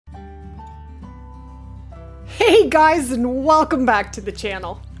Hey guys, and welcome back to the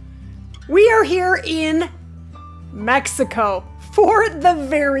channel. We are here in Mexico for the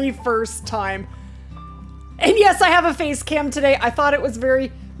very first time. And yes, I have a face cam today. I thought it was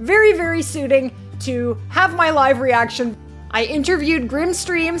very suiting to have my live reaction. I interviewed Grim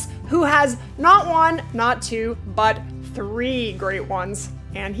Streams, who has not one, not two, but 3 great ones.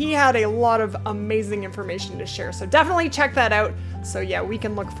 And he had a lot of amazing information to share. So definitely check that out. So yeah, we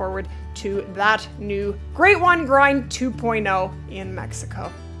can look forward to that new Great One Grind 2.0 in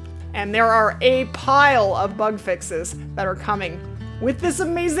Mexico. And there are a pile of bug fixes that are coming with this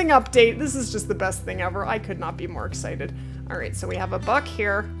amazing update. This is just the best thing ever. I could not be more excited. All right, so we have a buck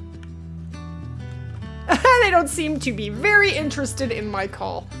here. They don't seem to be very interested in my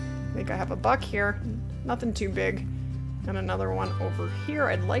call. I think I have a buck here, nothing too big. And another one over here.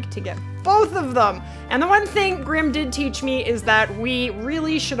 I'd like to get both of them. And the one thing Grim did teach me is that we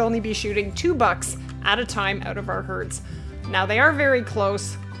really should only be shooting 2 bucks at a time out of our herds. Now they are very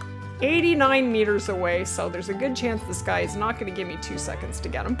close, 89 meters away, so there's a good chance this guy is not going to give me 2 seconds to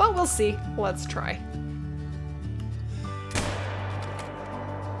get him, but we'll see. Let's try.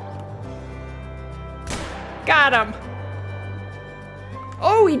 Got him.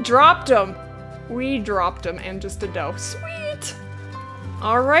 Oh, he dropped him. We dropped him, and just a doe. Sweet!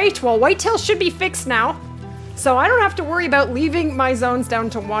 Alright, well, whitetail should be fixed now. So I don't have to worry about leaving my zones down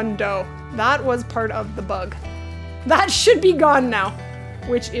to 1 doe. That was part of the bug. That should be gone now,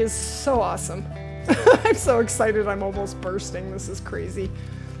 which is so awesome. I'm so excited, I'm almost bursting. This is crazy.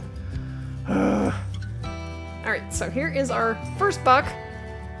 Alright, so here is our first buck.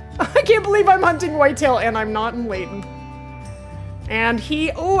 I can't believe I'm hunting whitetail and I'm not in Layton. And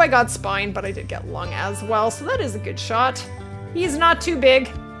oh, I got spine, but I did get lung as well, so that is a good shot. He's not too big,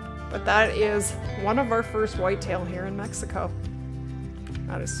 but that is one of our first whitetail here in Mexico.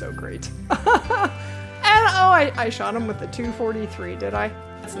 That is so great. And oh, I shot him with the 243, did I?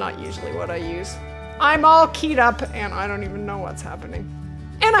 That's not usually what I use. I'm all keyed up and I don't even know what's happening.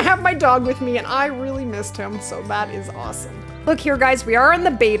 And I have my dog with me and I really missed him, so that is awesome. Look here guys, we are in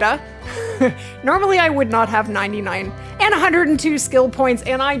the beta. Normally I would not have 99 and 102 skill points,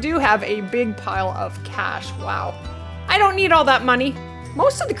 and I do have a big pile of cash. Wow. I don't need all that money.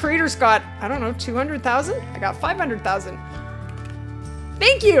 Most of the creators got, I don't know, 200,000? I got 500,000.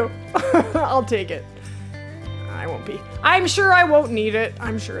 Thank you! I'll take it. I won't be. I'm sure I won't need it.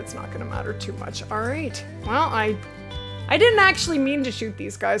 I'm sure it's not gonna matter too much. All right. Well, I didn't actually mean to shoot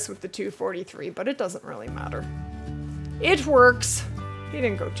these guys with the 243, but it doesn't really matter. It works. He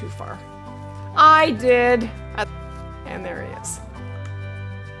didn't go too far. I did. And there he is.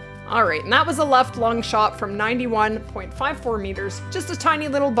 All right, and that was a left lung shot from 91.54 meters. Just a tiny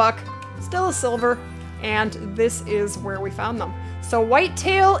little buck, still a silver, and this is where we found them. So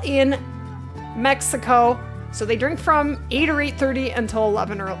whitetail in Mexico. So they drink from 8 or 8:30 until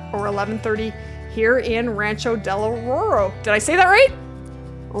 11 or 11:30 here in Rancho del Arrorro. Did I say that right?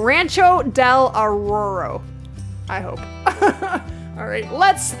 Rancho del Arrorro. I hope. All right,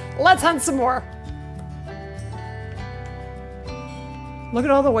 let's hunt some more. Look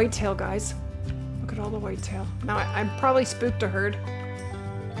at all the whitetail, guys. Look at all the whitetail. Now, I'm probably spooked a herd,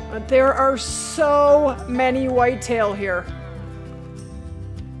 but there are so many whitetail here.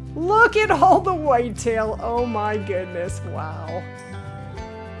 Look at all the whitetail. Oh my goodness, wow.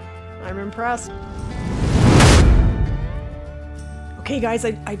 I'm impressed. Okay, guys,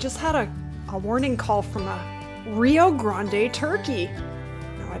 I just had a warning call from a Rio Grande turkey.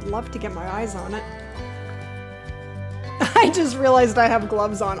 Now, I'd love to get my eyes on it. I just realized I have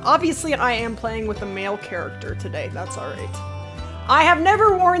gloves on. Obviously, I am playing with a male character today. That's all right. I have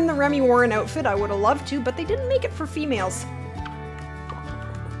never worn the Remy Warren outfit. I would have loved to, but they didn't make it for females.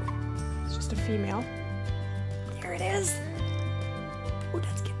 It's just a female. There it is. Oh,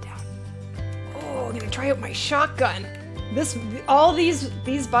 let's get down. Oh, I'm gonna try out my shotgun. All these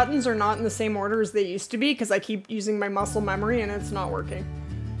buttons are not in the same order as they used to be because I keep using my muscle memory and it's not working.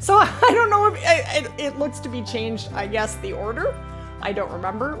 So I don't know if it looks to be changed, I guess, the order. I don't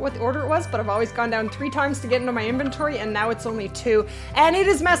remember what the order it was, but I've always gone down 3 times to get into my inventory and now it's only 2. And it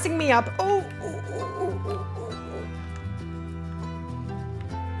is messing me up. Oh.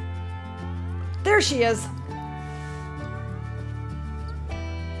 There she is.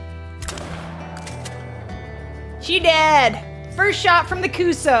 She dead! First shot from the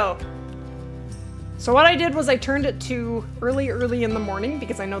Cuso. So what I did was I turned it to early in the morning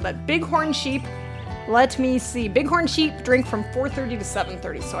because I know that Bighorn Sheep, let me see, Bighorn Sheep drink from 4:30 to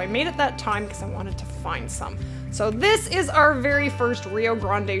 7:30. So I made it that time because I wanted to find some. So this is our very first Rio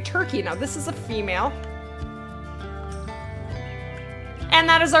Grande turkey. Now this is a female. And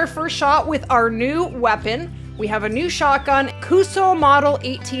that is our first shot with our new weapon. we have a new shotgun, Kuso model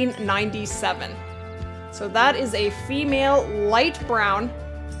 1897. So that is a female light brown.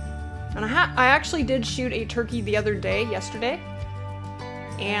 And I actually did shoot a turkey the other day, yesterday.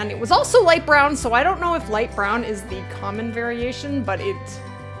 And it was also light brown, so I don't know if light brown is the common variation, but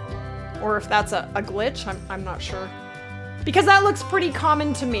or if that's a glitch, I'm not sure. Because that looks pretty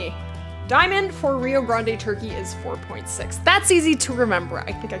common to me. Diamond for Rio Grande turkey is 4.6. That's easy to remember.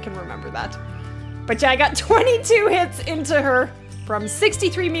 I think I can remember that. But yeah, I got 22 hits into her from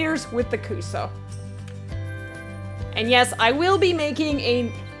 63 meters with the Kuso. And yes, I will be making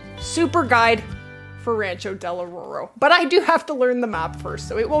a super guide for Rancho del Arrororo. But I do have to learn the map first,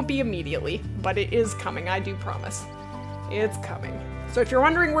 so it won't be immediately. But it is coming, I do promise. It's coming. So if you're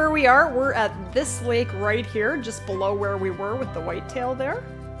wondering where we are, we're at this lake right here, just below where we were with the whitetail there.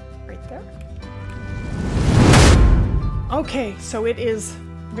 Right there. Okay, so it is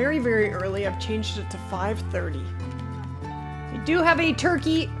very, very early. I've changed it to 5:30. We do have a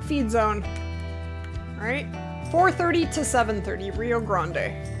turkey feed zone. All right, 4:30 to 7:30, Rio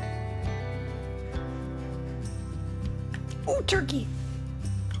Grande. Oh, turkey!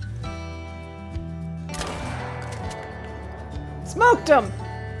 Smoked him!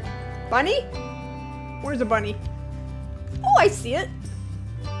 Bunny? Where's the bunny? Oh, I see it.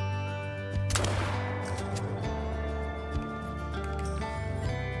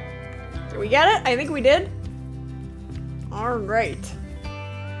 Did we get it? I think we did. All right.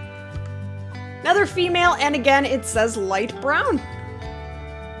 Another female, and again, it says light brown.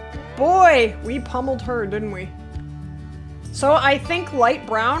 Boy, we pummeled her, didn't we? So I think light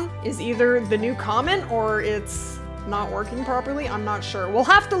brown is either the new common or it's not working properly. I'm not sure. We'll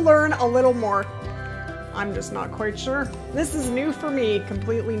have to learn a little more. I'm just not quite sure. This is new for me,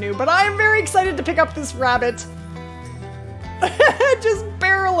 completely new, but I am very excited to pick up this rabbit. Just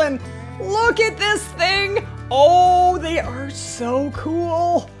barreling. Look at this thing. Oh, they are so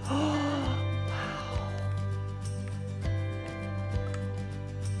cool.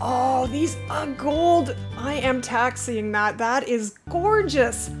 Oh, these are gold. I am taxiing that. That is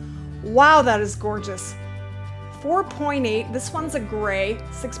gorgeous. Wow, that is gorgeous. 4.8. This one's a gray.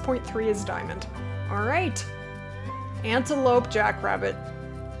 6.3 is diamond. All right. Antelope Jackrabbit.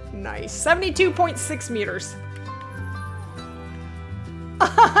 Nice. 72.6 meters.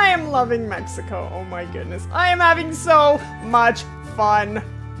 I am loving Mexico. Oh my goodness. I am having so much fun.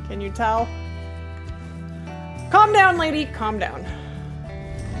 Can you tell? Calm down, lady. Calm down.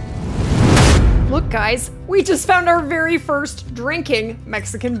 Look, guys. We just found our very first drinking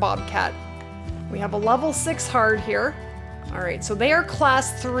Mexican bobcat. We have a level 6 hard here. All right, so they are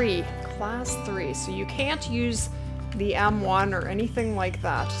class 3. Class 3, so you can't use the M1 or anything like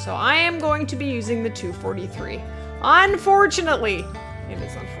that. So I am going to be using the 243. Unfortunately. It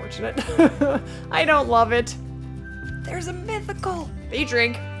is unfortunate. I don't love it. There's a mythical. They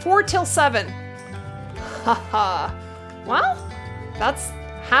drink 4 till 7. Haha. Well, that's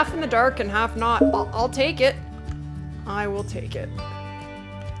half in the dark and half not. I'll take it. I will take it.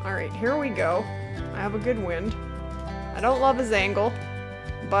 All right, here we go. I have a good wind. I don't love his angle,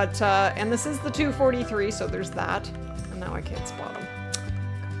 but, and this is the 243, so there's that. And now I can't spot him.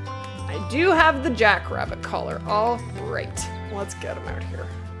 I do have the jackrabbit collar. All right, let's get him out here.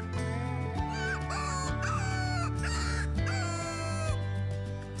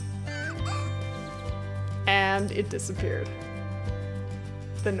 And it disappeared.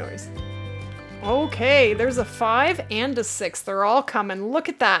 The noise. Okay, there's a 5 and a 6. They're all coming. Look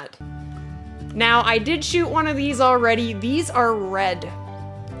at that. Now, I did shoot one of these already. These are red,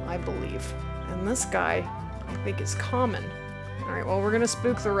 I believe. And this guy, I think, is common. All right, well, we're gonna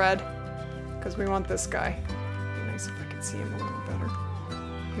spook the red because we want this guy. It'd be nice if I could see him a little better.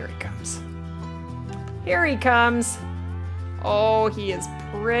 Here he comes. Here he comes. Oh, he is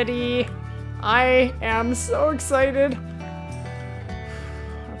pretty. I am so excited.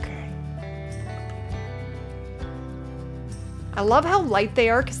 I love how light they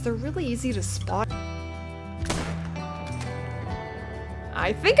are because they're really easy to spot.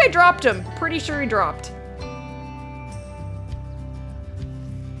 I think I dropped him. Pretty sure he dropped.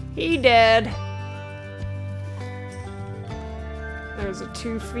 He did. There's a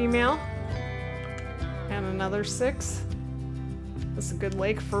 2 female and another 6. This is a good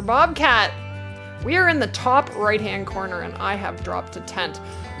lake for bobcat. We are in the top right-hand corner and I have dropped a tent.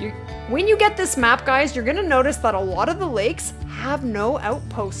 When you get this map, guys, you're gonna notice that a lot of the lakes have no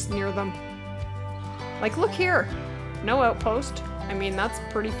outposts near them. Like, look here. No outpost. I mean, that's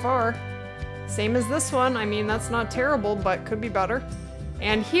pretty far. Same as this one. I mean, that's not terrible, but could be better.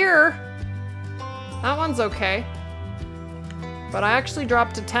 And here, that one's okay. But I actually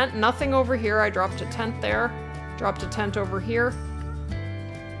dropped a tent. Nothing over here. I dropped a tent there. Dropped a tent over here.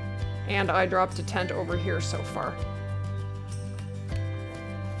 And I dropped a tent over here so far.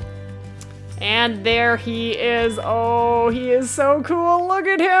 And there he is. Oh, he is so cool. Look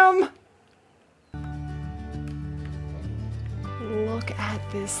at him. Look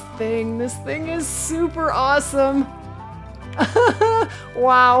at this thing. This thing is super awesome.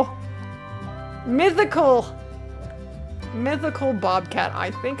 Wow. Mythical. Mythical Bobcat.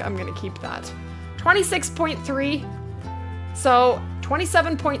 I think I'm going to keep that. 26.3. So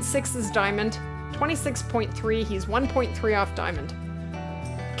 27.6 is diamond. 26.3. He's 1.3 off diamond.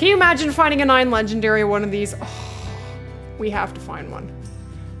 Can you imagine finding a 9 legendary one of these? Oh, we have to find one.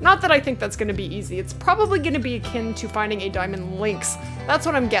 Not that I think that's going to be easy. It's probably going to be akin to finding a diamond lynx. That's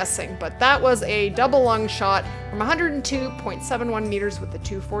what I'm guessing. But that was a double lung shot from 102.71 meters with the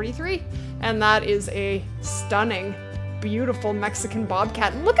 243. And that is a stunning, beautiful Mexican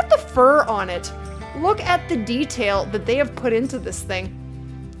bobcat. Look at the fur on it. Look at the detail that they have put into this thing.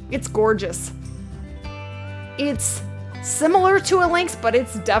 It's gorgeous. It's similar to a lynx, but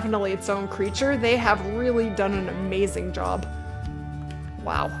it's definitely its own creature. They have really done an amazing job.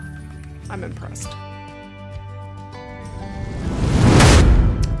 Wow, I'm impressed.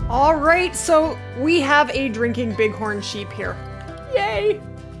 All right, so we have a drinking bighorn sheep here. Yay!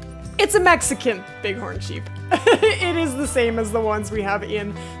 It's a Mexican bighorn sheep. It is the same as the ones we have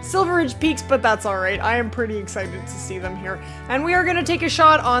in Silver Ridge Peaks, but that's all right. I am pretty excited to see them here. And we are gonna take a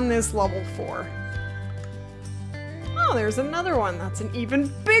shot on this level 4. Oh, there's another one. That's an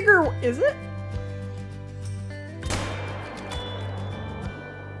even bigger one. Is it?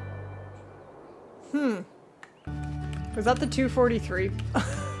 Was that the 243?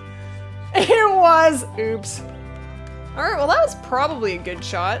 It was. Oops. All right, well, that was probably a good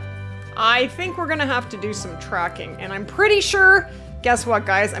shot. I think we're gonna have to do some tracking, and I'm pretty sure, guess what,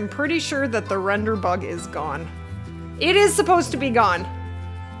 guys? I'm pretty sure that the render bug is gone. It is supposed to be gone.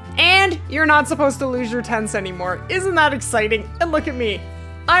 And you're not supposed to lose your tents anymore. Isn't that exciting? And look at me.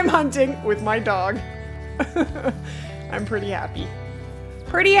 I'm hunting with my dog. I'm pretty happy.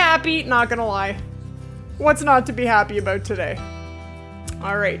 Pretty happy, not gonna lie. What's not to be happy about today?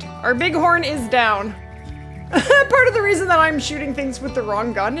 All right, our bighorn is down. Part of the reason that I'm shooting things with the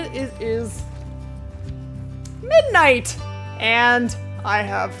wrong gun is midnight. And I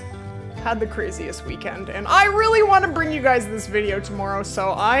have had the craziest weekend, and I really want to bring you guys this video tomorrow, so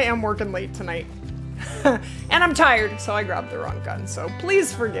I am working late tonight. And I'm tired, so I grabbed the wrong gun, so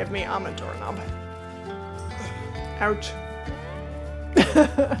please forgive me. I'm a doorknob. Ouch.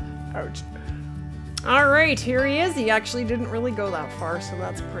 Ouch. All right, here he is. He actually didn't really go that far, so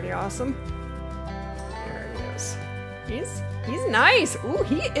that's pretty awesome. There he is. He's nice. Ooh,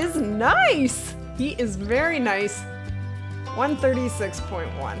 he is nice. He is very nice.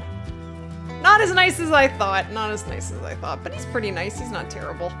 136.1. Not as nice as I thought. Not as nice as I thought, but he's pretty nice. He's not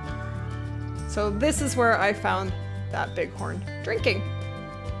terrible. So this is where I found that bighorn drinking.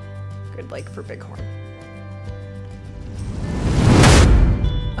 Good lake for bighorn.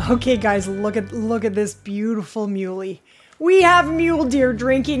 Okay, guys, look at this beautiful muley. We have mule deer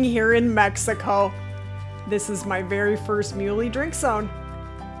drinking here in Mexico. This is my very first muley drink zone.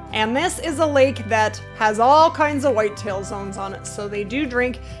 And this is a lake that has all kinds of whitetail zones on it, so they do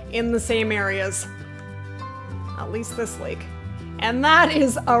drink in the same areas. At least this lake. And that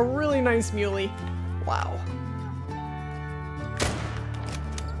is a really nice muley. Wow.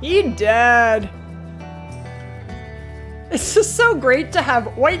 He dead. It's just so great to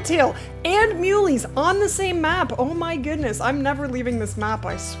have whitetail and muleys on the same map. Oh my goodness, I'm never leaving this map,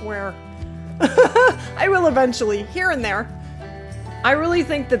 I swear. I will eventually, here and there. I really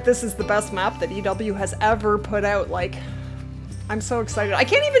think that this is the best map that EW has ever put out. Like, I'm so excited. I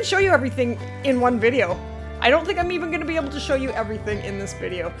can't even show you everything in one video. I don't think I'm even gonna be able to show you everything in this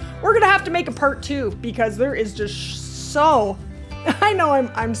video. We're gonna have to make a part 2 because there is just so... I know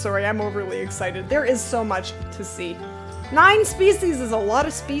I'm sorry, I'm overly excited. There is so much to see. 9 species is a lot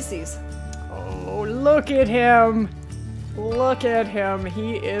of species. Oh, look at him. Look at him.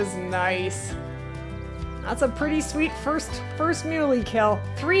 He is nice. That's a pretty sweet first muley kill.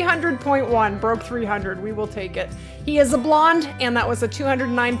 300.1, broke 300, we will take it. He is a blonde, and that was a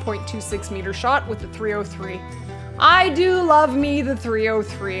 209.26 meter shot with the 303. I do love me the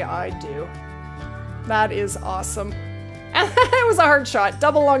 303, I do. That is awesome. And it was a heart shot,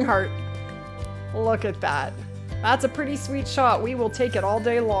 double lung heart. Look at that. That's a pretty sweet shot. We will take it all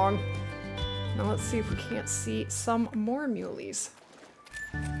day long. Now let's see if we can't see some more muleys.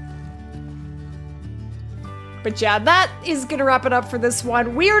 But yeah, that is gonna wrap it up for this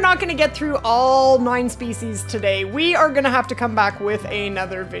one. We are not gonna get through all 9 species today. We are gonna have to come back with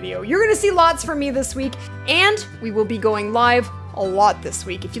another video. You're gonna see lots from me this week, and we will be going live a lot this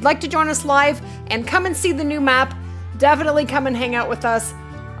week. If you'd like to join us live and come and see the new map, definitely come and hang out with us.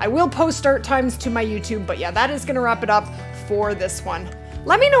 I will post start times to my YouTube, but yeah, that is gonna wrap it up for this one.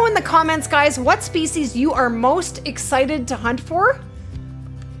 Let me know in the comments, guys, what species you are most excited to hunt for.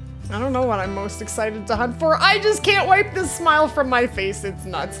 I don't know what I'm most excited to hunt for. I just can't wipe this smile from my face. It's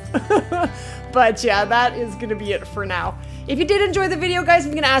nuts. But yeah, that is gonna be it for now. If you did enjoy the video, guys,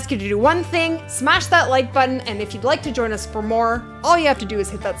 I'm gonna ask you to do one thing, smash that like button, and if you'd like to join us for more, all you have to do is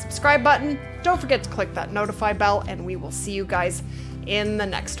hit that subscribe button. Don't forget to click that notify bell, and we will see you guys in the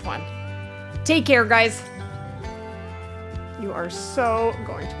next one. Take care, guys. You are so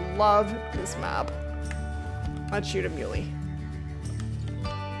going to love this map. Let's shoot a muley.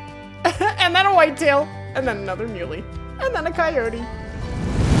 And then a whitetail, and then another muley, and then a coyote.